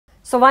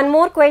So one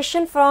more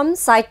question from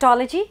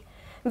cytology.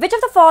 Which of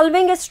the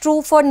following is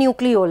true for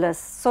nucleolus?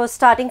 So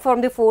starting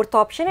from the fourth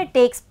option, it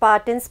takes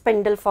part in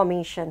spindle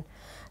formation.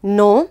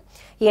 No.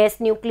 Yes,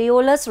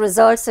 nucleolus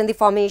results in the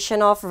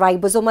formation of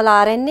ribosomal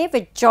RNA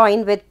which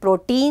join with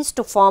proteins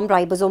to form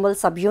ribosomal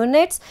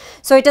subunits.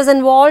 So it is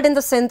involved in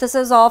the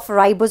synthesis of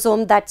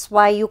ribosome. That's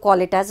why you call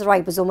it as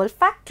ribosomal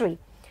factory.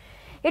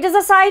 It is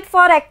a site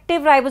for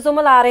active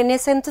ribosomal RNA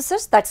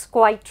synthesis. That's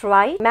quite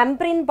right.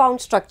 Membrane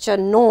bound structure.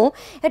 No,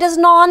 it is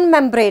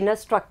non-membranous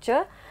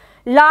structure.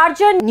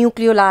 Larger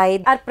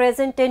nucleoli are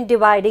present in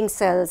dividing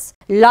cells.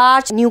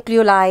 Large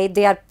nucleoli,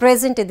 they are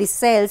present in the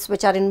cells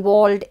which are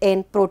involved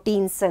in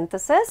protein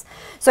synthesis.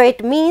 So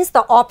it means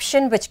the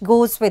option which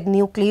goes with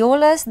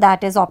nucleolus,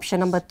 that is option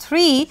number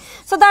 3.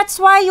 So that's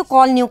why you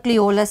call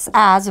nucleolus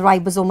as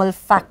ribosomal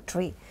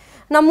factory.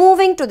 Now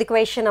moving to the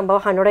question number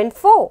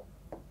 104.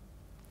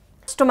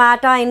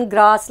 Stomata in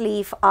grass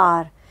leaf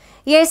are.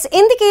 Yes,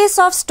 in the case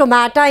of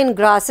stomata in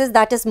grasses,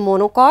 that is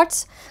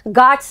monocots,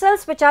 guard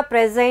cells which are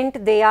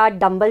present, they are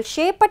dumbbell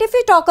shaped. But if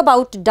we talk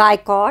about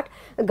dicot,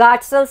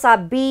 guard cells are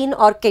bean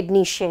or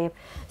kidney shaped.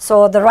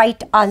 So the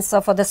right answer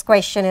for this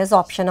question is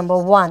option number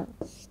 1.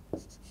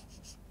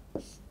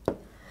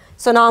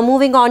 So now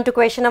moving on to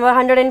question number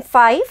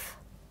 105.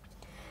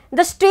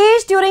 The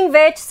stage during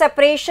which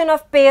separation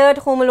of paired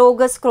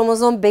homologous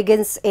chromosome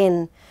begins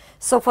in.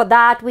 So for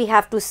that we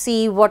have to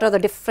see what are the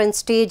different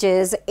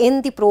stages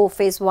in the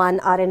prophase 1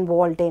 are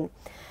involved in.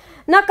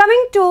 Now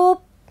coming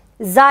to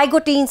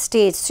zygotine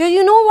stage. So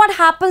you know what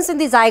happens in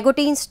the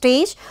zygotine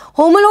stage?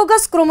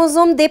 Homologous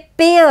chromosome, they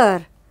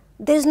pair.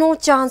 There is no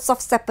chance of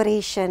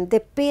separation. They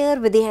pair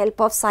with the help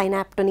of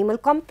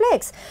synaptonymal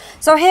complex.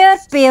 So here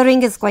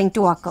pairing is going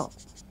to occur.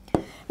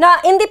 Now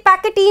in the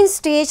Pachytene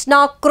stage,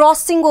 now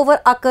crossing over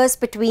occurs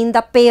between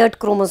the paired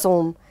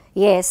chromosome.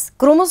 Yes,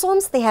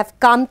 chromosomes, they have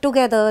come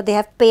together, they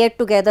have paired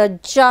together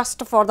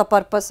just for the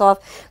purpose of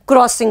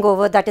crossing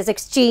over, that is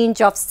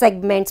exchange of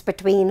segments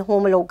between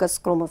homologous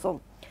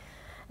chromosome.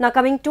 Now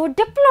coming to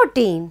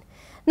diploidine.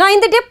 Now in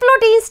the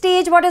diploidine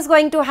stage, what is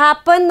going to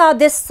happen? Now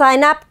this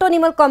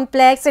synaptonymal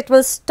complex, it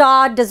will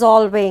start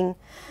dissolving.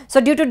 So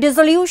due to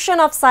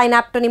dissolution of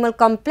synaptonymal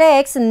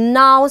complex,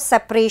 now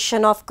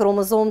separation of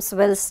chromosomes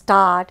will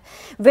start,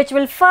 which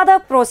will further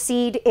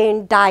proceed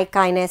in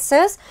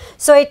dikinesis.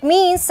 So it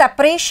means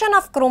separation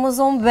of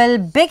chromosome will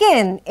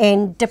begin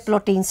in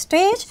diploidine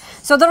stage.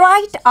 So the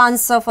right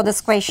answer for this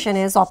question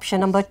is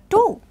option number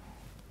 2.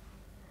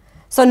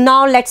 So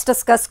now let's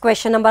discuss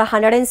question number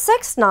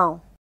 106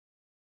 now.